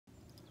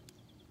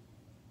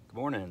Good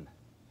morning.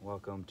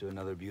 Welcome to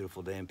another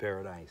beautiful day in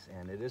paradise.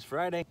 And it is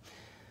Friday,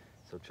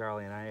 so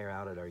Charlie and I are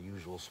out at our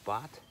usual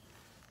spot,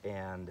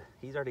 and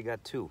he's already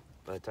got two.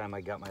 By the time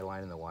I got my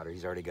line in the water,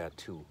 he's already got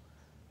two.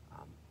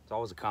 It's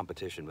always a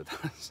competition with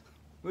us,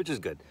 which is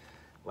good.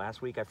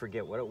 Last week, I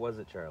forget what it was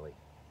at Charlie.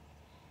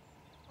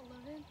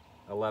 11?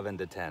 11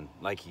 to 10,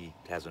 like he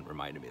hasn't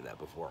reminded me of that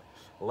before.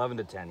 11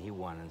 to 10, he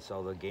won, and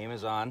so the game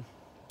is on.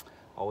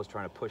 Always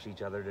trying to push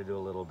each other to do a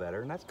little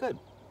better, and that's good.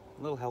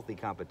 A little healthy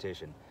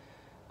competition.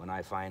 When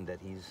I find that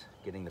he's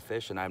getting the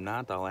fish and I'm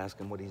not, I'll ask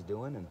him what he's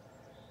doing, and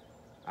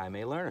I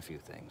may learn a few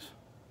things.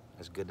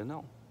 That's good to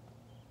know.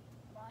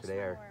 Lost Today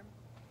my our- worm.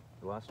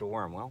 You lost a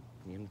worm. Well,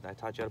 I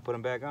taught you how to put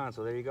him back on,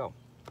 so there you go.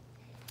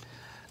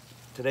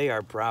 Today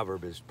our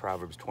proverb is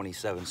Proverbs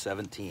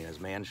 27:17. As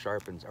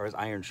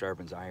iron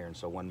sharpens iron,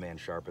 so one man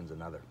sharpens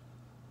another.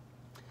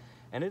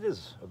 And it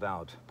is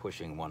about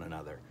pushing one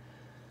another.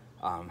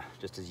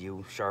 Just as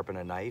you sharpen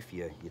a knife,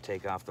 you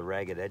take off the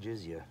ragged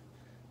edges, you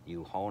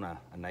hone a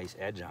nice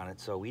edge on it.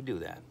 So we do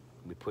that.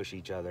 We push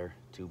each other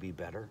to be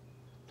better,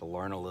 to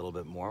learn a little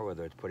bit more,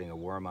 whether it's putting a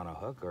worm on a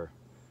hook or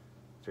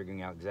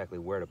figuring out exactly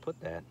where to put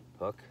that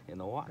hook in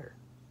the water.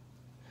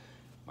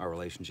 Our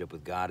relationship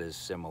with God is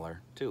similar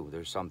too.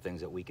 There's some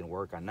things that we can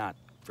work on, not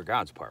for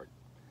God's part.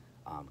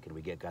 Can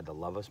we get God to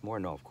love us more?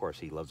 No, of course,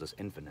 he loves us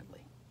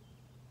infinitely.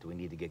 Do we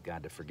need to get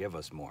God to forgive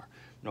us more?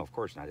 No, of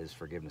course not. His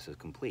forgiveness is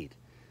complete.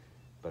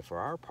 But for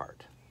our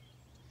part,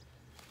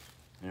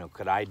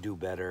 could I do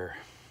better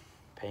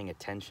paying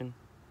attention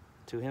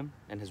to him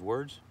and his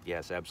words?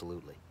 Yes,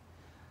 absolutely.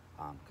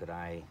 Could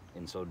I,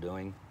 in so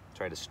doing,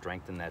 try to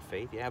strengthen that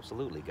faith? Yeah,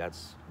 absolutely. God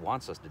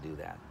wants us to do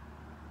that.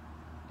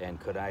 And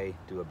could I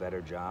do a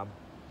better job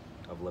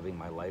of living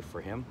my life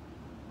for him?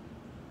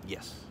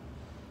 Yes.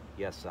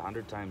 Yes,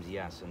 100 times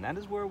yes. And that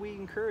is where we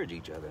encourage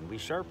each other and we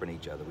sharpen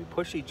each other. We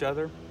push each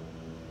other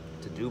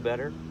to do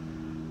better.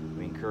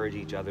 We encourage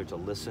each other to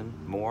listen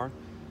more,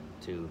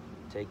 to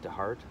take to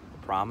heart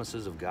the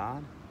promises of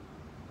God.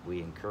 We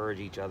encourage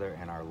each other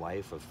in our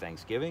life of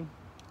thanksgiving.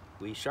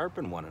 We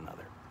sharpen one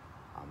another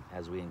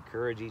as we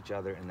encourage each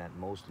other in that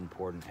most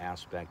important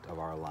aspect of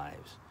our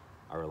lives,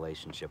 our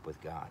relationship with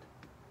God.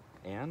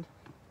 And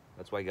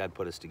that's why God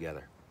put us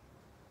together.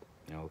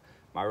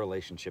 My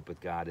relationship with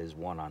God is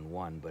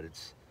one-on-one, but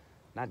it's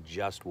not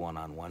just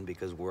one-on-one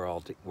because we're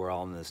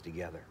all in this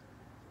together,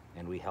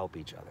 and we help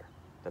each other.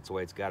 That's the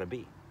way it's got to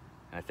be,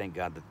 and I thank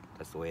God that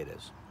that's the way it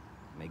is.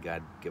 May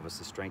God give us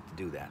the strength to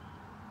do that.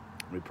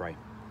 We pray.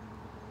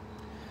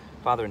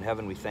 Father in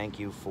heaven, we thank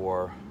you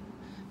for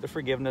the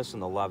forgiveness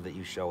and the love that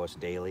you show us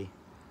daily.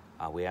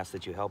 We ask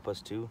that you help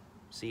us to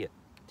see it,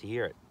 to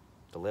hear it,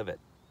 to live it,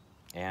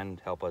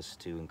 and help us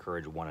to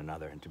encourage one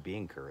another and to be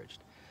encouraged.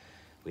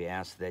 We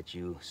ask that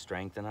you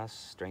strengthen us,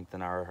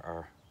 strengthen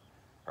our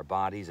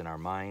bodies and our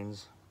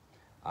minds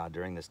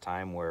during this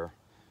time where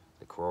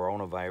the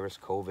coronavirus,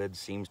 COVID,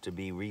 seems to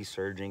be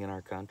resurging in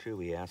our country.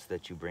 We ask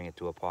that you bring it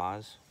to a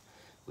pause.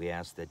 We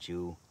ask that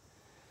you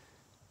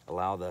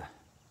allow the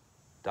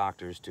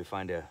doctors to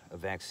find a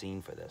vaccine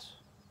for this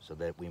so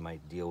that we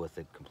might deal with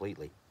it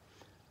completely.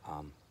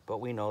 But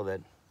we know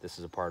that this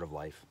is a part of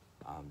life,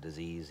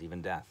 disease,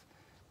 even death.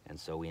 And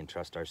so we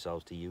entrust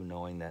ourselves to you,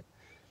 knowing that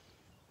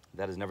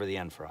that is never the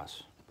end for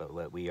us, but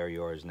that we are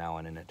yours now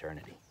and in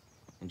eternity.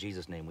 In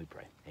Jesus' name we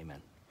pray.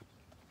 Amen.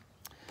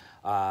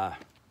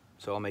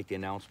 So I'll make the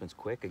announcements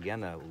quick.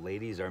 Again, the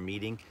ladies are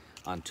meeting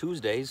on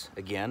Tuesdays,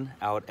 again,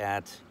 out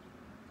at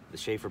the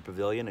Schaefer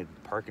Pavilion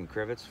at Park and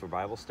Crivets for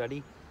Bible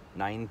study,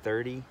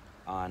 9:30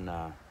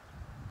 on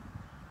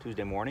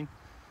Tuesday morning.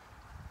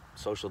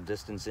 Social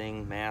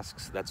distancing,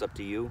 masks, that's up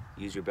to you.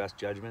 Use your best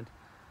judgment.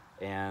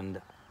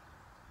 And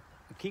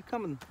keep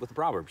coming with the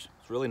Proverbs.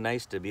 It's really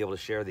nice to be able to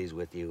share these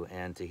with you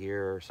and to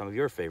hear some of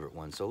your favorite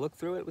ones. So look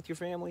through it with your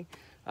family.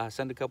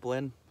 Send a couple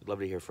in. We'd love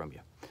to hear from you.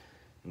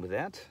 And with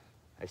that,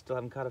 I still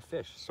haven't caught a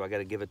fish, so I got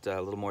to give it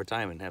a little more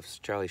time and have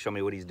Charlie show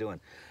me what he's doing.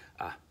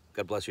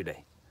 God bless your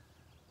day.